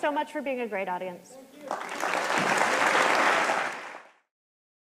thank you so much for being a great audience.